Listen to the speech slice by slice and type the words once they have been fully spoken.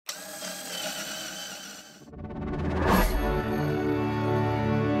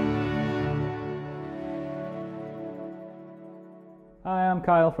Hi, I'm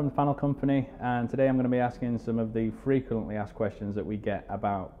Kyle from the Panel Company, and today I'm going to be asking some of the frequently asked questions that we get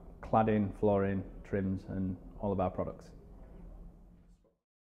about cladding, flooring, trims and all of our products.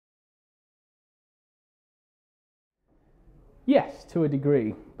 Yes, to a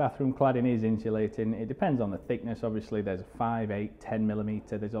degree. Bathroom cladding is insulating. It depends on the thickness. Obviously there's a 5, 8, 10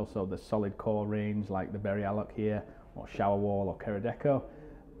 millimeter. There's also the solid core range like the Berry Alloc here, or Shower Wall or Keradeco.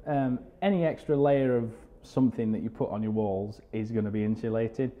 Any extra layer of something that you put on your walls is going to be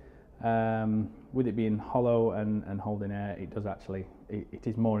insulated. With it being hollow and holding air, it does actually, it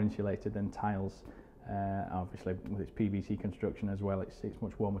is more insulated than tiles. Obviously with its PVC construction as well, it's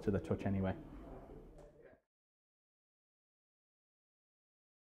much warmer to the touch anyway.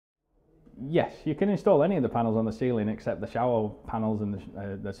 Yes, you can install any of the panels on the ceiling except the shower panels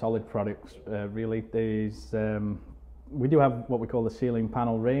and the solid products. Really, we do have what we call the ceiling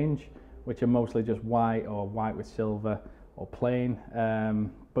panel range, which are mostly just white or white with silver or plain.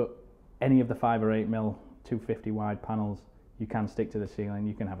 But any of the 5 or 8 mil 250 wide panels, you can stick to the ceiling.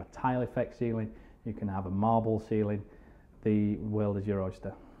 You can have a tile effect ceiling, you can have a marble ceiling. The world is your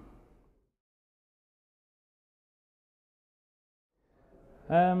oyster.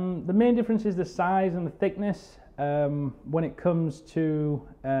 The main difference is the size and the thickness. When it comes to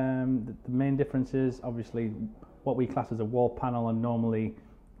the main differences, obviously what we class as a wall panel are normally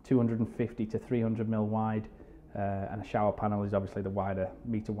 250 to 300 mil wide, and a shower panel is obviously the wider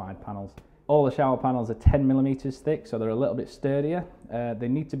meter wide panels. All the shower panels are 10 millimeters thick, so they're a little bit sturdier. They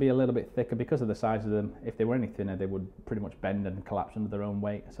need to be a little bit thicker because of the size of them. If they were any thinner, they would pretty much bend and collapse under their own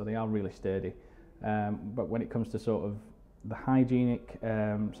weight, so they are really sturdy. But when it comes to sort of the hygienic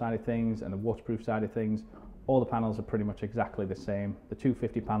side of things and the waterproof side of things, all the panels are pretty much exactly the same. The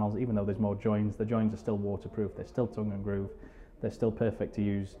 250 panels, even though there's more joins, the joins are still waterproof, they're still tongue and groove, they're still perfect to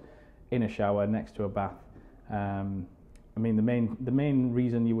use in a shower next to a bath. I mean, the main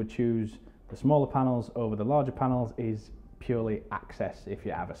reason you would choose the smaller panels over the larger panels is purely access. If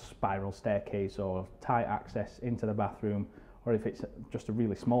you have a spiral staircase or tight access into the bathroom, or if it's just a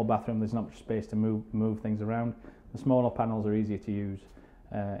really small bathroom, there's not much space to move things around. The smaller panels are easier to use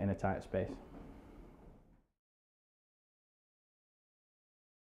in a tight space.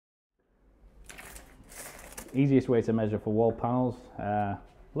 Easiest way to measure for wall panels,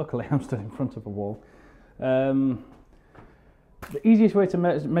 luckily I'm stood in front of a wall. The easiest way to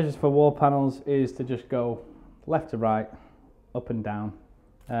measure for wall panels is to just go left to right, up and down.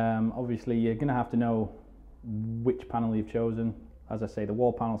 Obviously you're going to have to know which panel you've chosen. As I say, the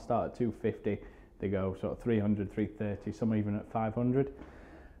wall panels start at 250, they go sort of 300, 330, some even at 500.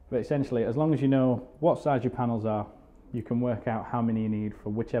 But essentially, as long as you know what size your panels are, you can work out how many you need for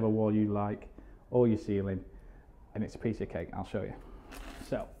whichever wall you like or your ceiling, and it's a piece of cake. I'll show you.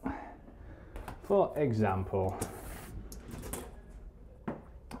 So, for example,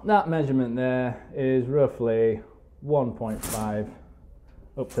 that measurement there is roughly 1.5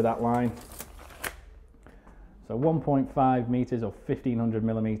 up to that line. So 1.5 meters or 1500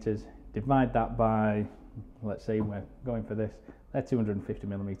 millimeters, divide that by, let's say we're going for this, they're 250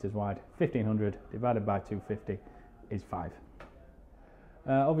 millimeters wide. 1500 divided by 250 is 5.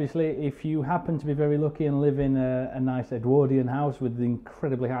 Obviously, if you happen to be very lucky and live in a nice Edwardian house with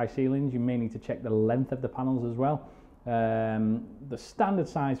incredibly high ceilings, you may need to check the length of the panels as well. The standard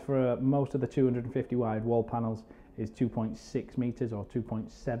size for most of the 250 wide wall panels is 2.6 meters or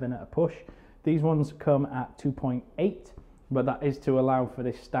 2.7 at a push. These ones come at 2.8, but that is to allow for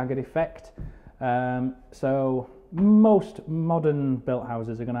this staggered effect. So most modern built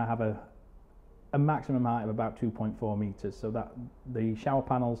houses are going to have a maximum height of about 2.4 meters, so that the shower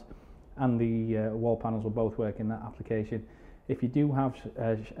panels and the wall panels will both work in that application. If you do have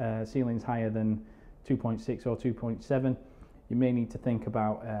ceilings higher than 2.6 or 2.7, you may need to think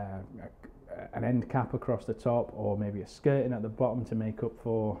about an end cap across the top, or maybe a skirting at the bottom to make up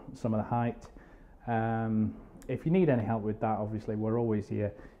for some of the height. If you need any help with that, obviously we're always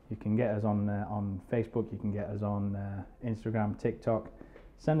here. You can get us on Facebook, you can get us on Instagram, TikTok.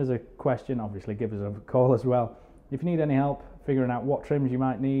 Send us a question, obviously give us a call as well. If you need any help figuring out what trims you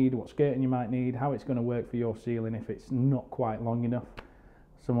might need, what skirting you might need, how it's going to work for your ceiling if it's not quite long enough,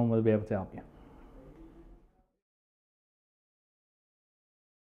 someone will be able to help you.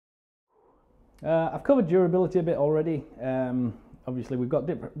 I've covered durability a bit already. Obviously we've got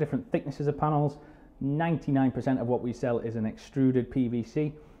different thicknesses of panels. 99% of what we sell is an extruded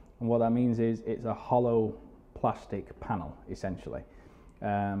PVC, and what that means is it's a hollow plastic panel essentially.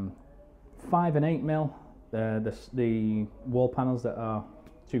 5 and 8 mil, the wall panels that are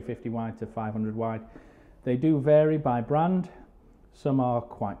 250 wide to 500 wide, they do vary by brand. Some are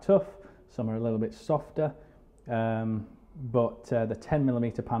quite tough, some are a little bit softer. but the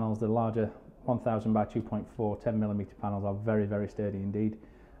 10mm panels, the larger 1000 by 2.4 10mm panels, are very, very sturdy indeed.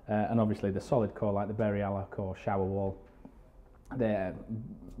 And obviously the solid core, like the Bereala core shower wall, they're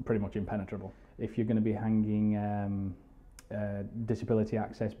pretty much impenetrable. If you're going to be hanging disability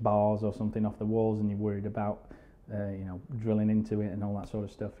access bars or something off the walls and you're worried about drilling into it and all that sort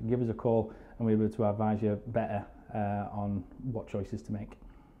of stuff, give us a call and we'll be able to advise you better on what choices to make.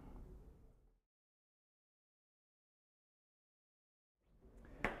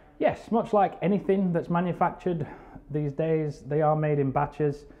 Yes, much like anything that's manufactured these days, they are made in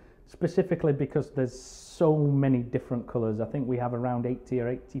batches, specifically because there's so many different colours. I think we have around 80 or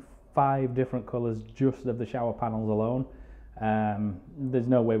 85 different colours just of the shower panels alone. There's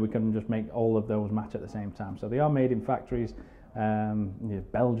no way we can just make all of those match at the same time. So they are made in factories,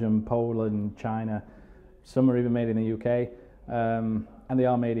 Belgium, Poland, China, some are even made in the UK, and they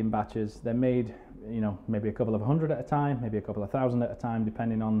are made in batches. They're made, maybe a couple of hundred at a time, maybe a couple of thousand at a time,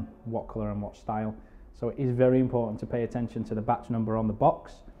 depending on what colour and what style. So it is very important to pay attention to the batch number on the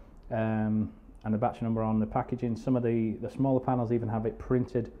box and the batch number on the packaging. Some of the smaller panels even have it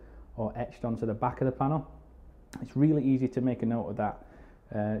printed or etched onto the back of the panel. It's really easy to make a note of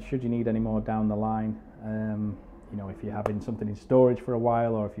that should you need any more down the line. If you're having something in storage for a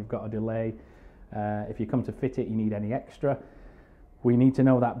while, or if you've got a delay, if you come to fit it, you need any extra. We need to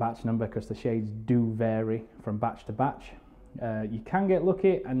know that batch number because the shades do vary from batch to batch. You can get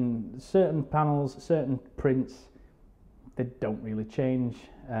lucky, and certain panels, certain prints, they don't really change.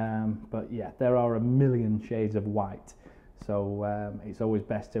 But yeah, there are a million shades of white. So it's always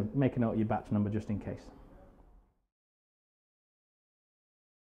best to make a note of your batch number just in case.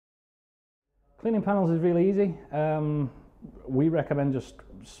 Cleaning panels is really easy. We recommend just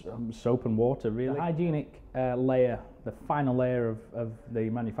soap and water, really. The hygienic layer, the final layer of the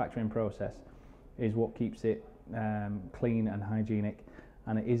manufacturing process, is what keeps it clean and hygienic,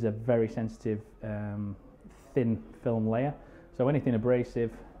 and it is a very sensitive thin film layer. So anything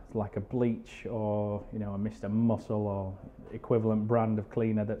abrasive, like a bleach or a Mr. Muscle or equivalent brand of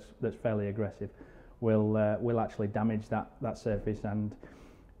cleaner that's fairly aggressive, will actually damage that surface, and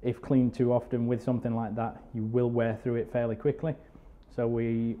if cleaned too often with something like that, you will wear through it fairly quickly. So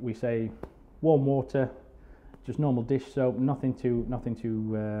we say warm water, just normal dish soap, nothing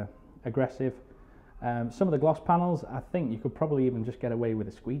too aggressive. Some of the gloss panels, I think you could probably even just get away with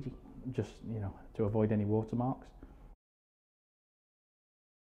a squeegee, just to avoid any watermarks.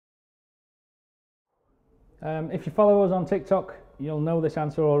 If you follow us on TikTok, you'll know this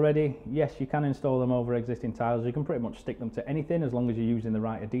answer already. Yes, you can install them over existing tiles. You can pretty much stick them to anything as long as you're using the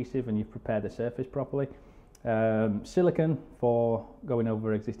right adhesive and you've prepared the surface properly. Silicone for going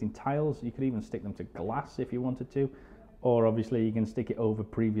over existing tiles. You could even stick them to glass if you wanted to, or obviously you can stick it over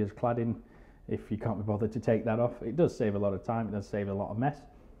previous cladding if you can't be bothered to take that off. It does save a lot of time, it does save a lot of mess.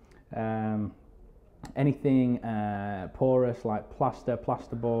 Anything porous like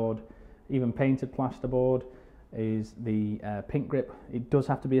plasterboard, even painted plasterboard, is the Pink Grip. It does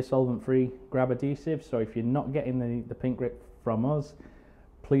have to be a solvent-free grab adhesive, so if you're not getting the Pink Grip from us,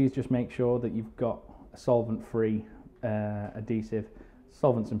 please just make sure that you've got a solvent-free adhesive.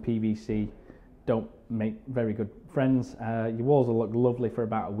 Solvents and PVC don't make very good friends. Your walls will look lovely for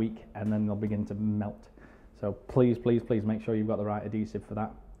about a week and then they'll begin to melt. So please make sure you've got the right adhesive for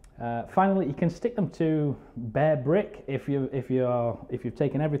that. Finally, you can stick them to bare brick if you've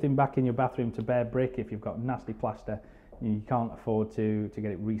taken everything back in your bathroom to bare brick. If you've got nasty plaster, you can't afford to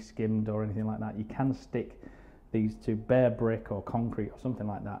get it re-skimmed or anything like that, you can stick these to bare brick or concrete or something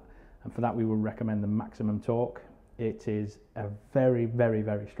like that. And for that, we would recommend the Maximum Torque. It is a very, very,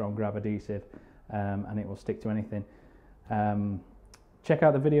 very strong grab adhesive, and it will stick to anything. Check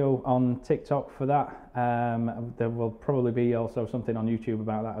out the video on TikTok for that. There will probably be also something on YouTube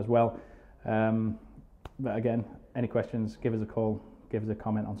about that as well. But again, any questions, give us a call, give us a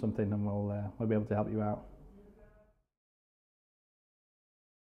comment on something, and we'll be able to help you out.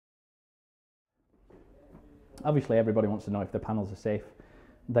 Obviously, everybody wants to know if the panels are safe.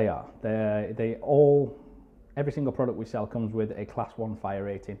 They are. Every single product we sell comes with a Class 1 fire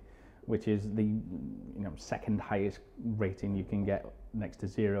rating, which is the second highest rating you can get next to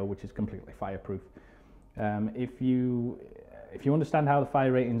 0, which is completely fireproof. If you understand how the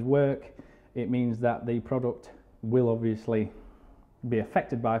fire ratings work, it means that the product will obviously be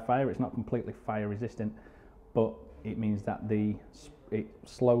affected by fire. It's not completely fire resistant, but it means that it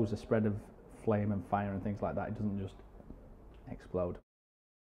slows the spread of flame and fire and things like that. It doesn't just explode.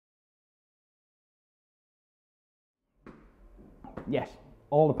 Yes,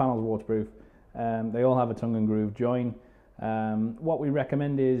 all the panels are waterproof. They all have a tongue and groove join. What we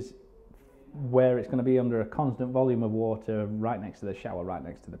recommend is where it's going to be under a constant volume of water right next to the shower, right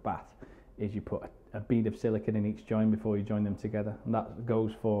next to the bath, is you put a bead of silicone in each join before you join them together. And that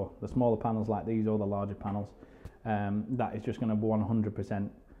goes for the smaller panels like these or the larger panels. That is just going to 100%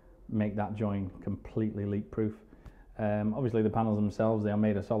 make that join completely leak proof. Obviously the panels themselves, they are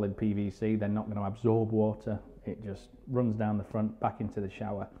made of solid PVC. They're not going to absorb water. It just runs down the front back into the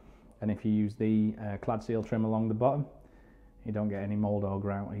shower. And if you use the clad seal trim along the bottom, you don't get any mold or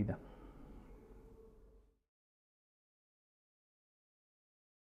grout either.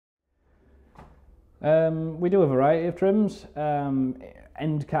 We do a variety of trims,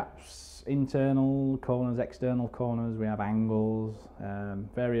 end caps, internal corners, external corners. We have angles,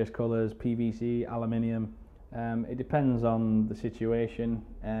 various colours, PVC, aluminium. It depends on the situation.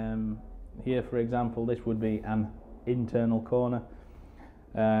 Here, for example, this would be an internal corner.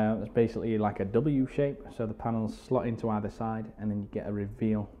 It's basically like a W shape, so the panels slot into either side and then you get a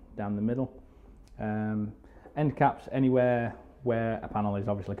reveal down the middle. End caps anywhere where a panel is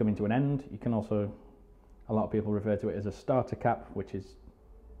obviously coming to an end. You can also, a lot of people refer to it as a starter cap, which is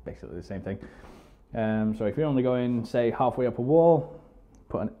basically the same thing. So if you're only going, say, halfway up a wall,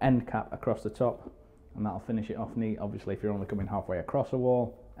 put an end cap across the top and that'll finish it off neat. Obviously if you're only coming halfway across a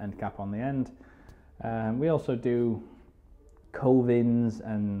wall, end cap on the end. We also do cove-ins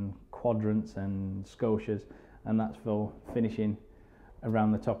and quadrants and scotias, and that's for finishing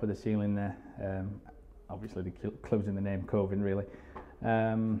around the top of the ceiling there. Obviously the clue's in the name, cove-in really.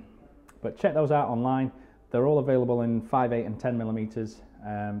 But check those out online. They're all available in 5, 8 and 10 millimeters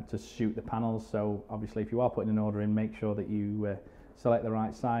to suit the panels. So obviously if you are putting an order in, make sure that you select the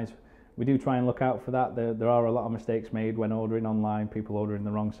right size. We do try and look out for that. There are a lot of mistakes made when ordering online, people ordering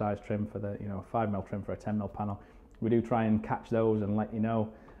the wrong size trim for the 5mm trim for a 10mm panel. We do try and catch those and let you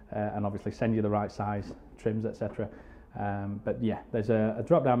know, and obviously send you the right size trims, etc. But yeah, there's a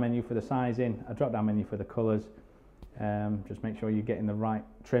drop-down menu for the sizing, a drop-down menu for the colours. Just make sure you're getting the right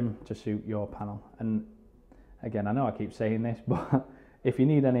trim to suit your panel. And again, I know I keep saying this, but if you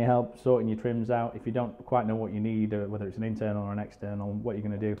need any help sorting your trims out, if you don't quite know what you need, whether it's an internal or an external, what you're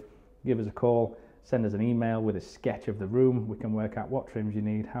going to do, give us a call, send us an email with a sketch of the room. We can work out what trims you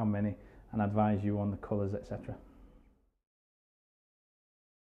need, how many, and advise you on the colours, etc.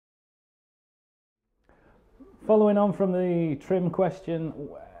 Following on from the trim question,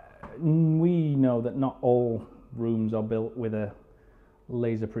 we know that not all rooms are built with a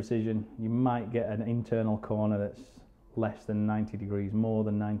laser precision. You might get an internal corner that's less than 90 degrees, more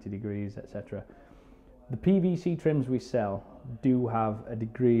than 90 degrees, etc. The PVC trims we sell do have a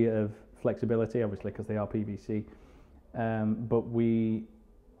degree of flexibility, obviously because they are PVC, but we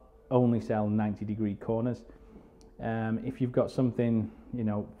only sell 90 degree corners. If you've got something,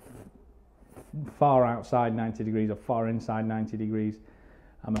 far outside 90 degrees or far inside 90 degrees,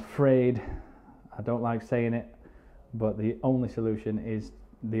 I'm afraid, I don't like saying it, but the only solution is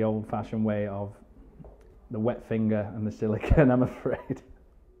the old-fashioned way of the wet finger and the silicone, I'm afraid.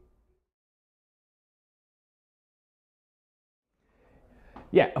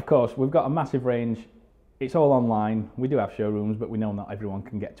 Yeah, of course, we've got a massive range. It's all online. We do have showrooms, but we know not everyone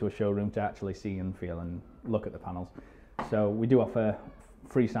can get to a showroom to actually see and feel and look at the panels. So we do offer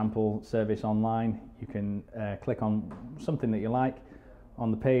free sample service online. You can click on something that you like.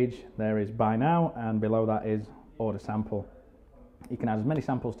 On the page there is buy now, and below that is order sample. You can add as many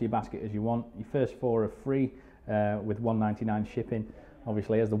samples to your basket as you want. Your first 4 are free with $1.99 shipping.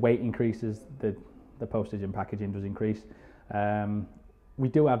 Obviously as the weight increases, the postage and packaging does increase. We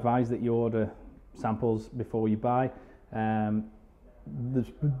do advise that you order samples before you buy. The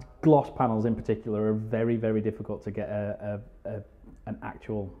gloss panels in particular are very, very difficult to get an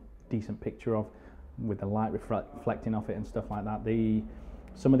actual decent picture of, with the light reflecting off it and stuff like that.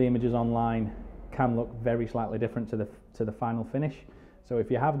 Some of the images online can look very slightly different to the final finish. So if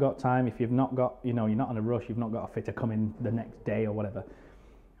you have got time, if you've not got, you're not in a rush, you've not got a fitter come in the next day or whatever,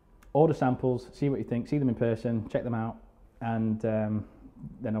 order samples, see what you think, see them in person, check them out, and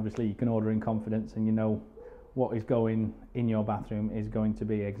then obviously you can order in confidence, and you know what is going in your bathroom is going to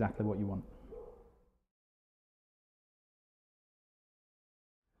be exactly what you want.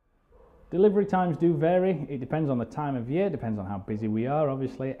 Delivery times do vary. It depends on the time of year, depends on how busy we are.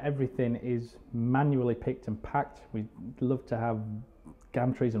 Obviously, everything is manually picked and packed. We'd love to have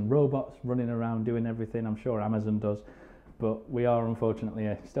gantries and robots running around doing everything. I'm sure Amazon does, but we are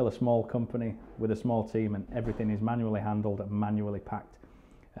unfortunately still a small company with a small team, and everything is manually handled and manually packed.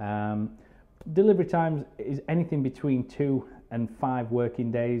 Delivery times is anything between 2 and 5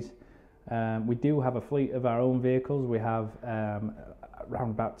 working days. We do have a fleet of our own vehicles. We have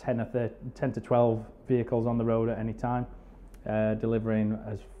around about 10 to 12 vehicles on the road at any time. delivering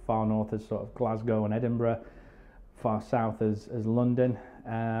as far north as sort of Glasgow and Edinburgh, far south as London.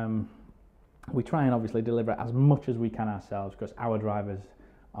 We try and obviously deliver as much as we can ourselves, because our drivers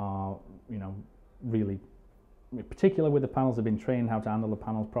are, you know, really, in particular with the panels, have been trained how to handle the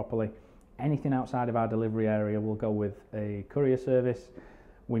panels properly. Anything outside of our delivery area will go with a courier service.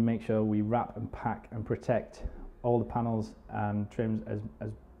 We make sure we wrap and pack and protect all the panels and trims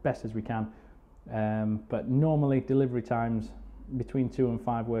as best as we can. But normally delivery times between 2 and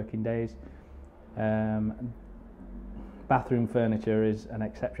 5 working days. Bathroom furniture is an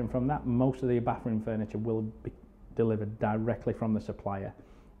exception from that. Most of the bathroom furniture will be delivered directly from the supplier,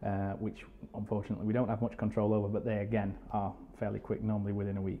 which unfortunately we don't have much control over, but they again are fairly quick, normally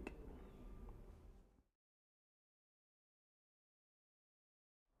within a week.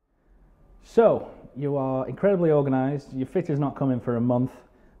 So you are incredibly organised, your fit is not coming for a month,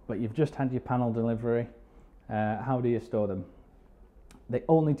 but you've just had your panel delivery. How do you store them? They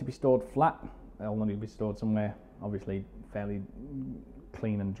all need to be stored flat. They all need to be stored somewhere obviously fairly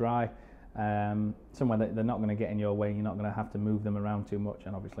clean and dry, somewhere that they're not going to get in your way. You're not going to have to move them around too much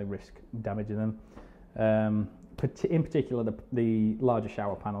and obviously risk damaging them. In particular, the larger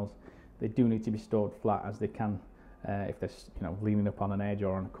shower panels, they do need to be stored flat, as they can, if they're, you know, leaning up on an edge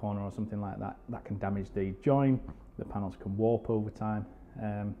or on a corner or something like that, that can damage the join. The panels can warp over time.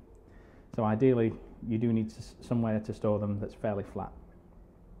 So ideally, you do need somewhere to store them that's fairly flat.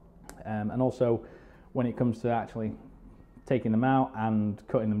 And also, when it comes to actually taking them out and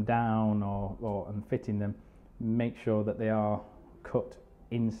cutting them down and fitting them, make sure that they are cut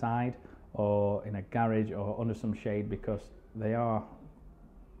inside or in a garage or under some shade, because they are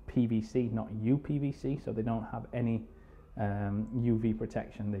PVC, not UPVC, so they don't have any UV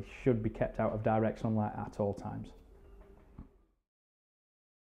protection. They should be kept out of direct sunlight at all times.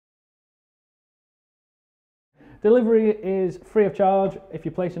 Delivery is free of charge if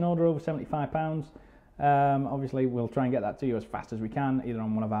you place an order over £75. Obviously, we'll try and get that to you as fast as we can, either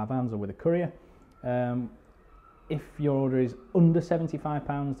on one of our vans or with a courier. If your order is under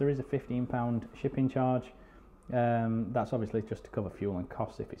 £75, there is a £15 shipping charge. That's obviously just to cover fuel and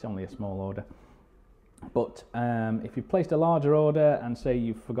costs if it's only a small order. But if you've placed a larger order and say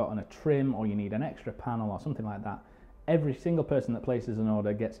you've forgotten a trim or you need an extra panel or something like that, every single person that places an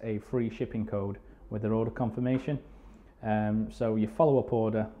order gets a free shipping code with their order confirmation. So your follow-up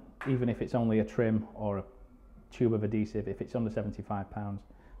order, even if it's only a trim or a tube of adhesive, if it's under £75,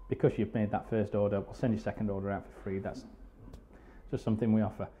 because you've made that first order, we'll send your second order out for free. That's just something we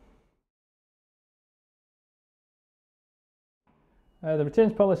offer. The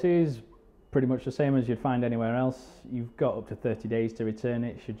returns policy is pretty much the same as you'd find anywhere else. You've got up to 30 days to return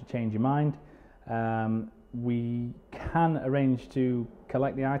it should you change your mind. We can arrange to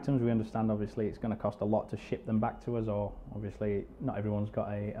collect the items. We understand obviously it's going to cost a lot to ship them back to us, or obviously not everyone's got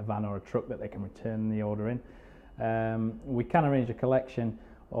a van or a truck that they can return the order in. We can arrange a collection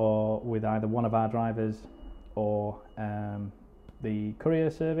or with either one of our drivers or the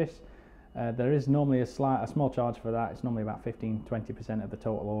courier service. There is normally a small charge for that. It's normally about 15-20% of the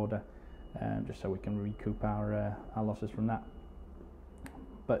total order, just so we can recoup our losses from that.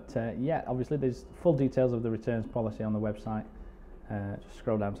 But yeah, obviously there's full details of the returns policy on the website. Just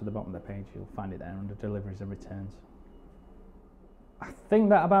scroll down to the bottom of the page, you'll find it there under deliveries and returns. I think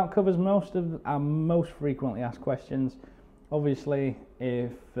that about covers most of our most frequently asked questions. Obviously,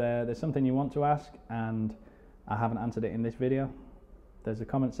 if there's something you want to ask and I haven't answered it in this video, there's a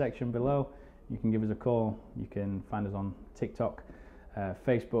comment section below. You can give us a call. You can find us on TikTok,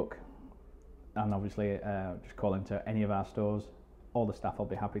 Facebook, and obviously just call into any of our stores. All the staff will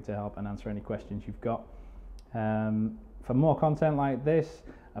be happy to help and answer any questions you've got. For more content like this,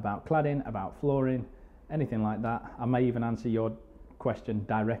 about cladding, about flooring, anything like that, I may even answer your question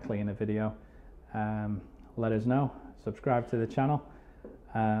directly in a video. Let us know. Subscribe to the channel,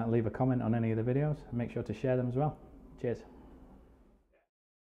 leave a comment on any of the videos, and make sure to share them as well. Cheers.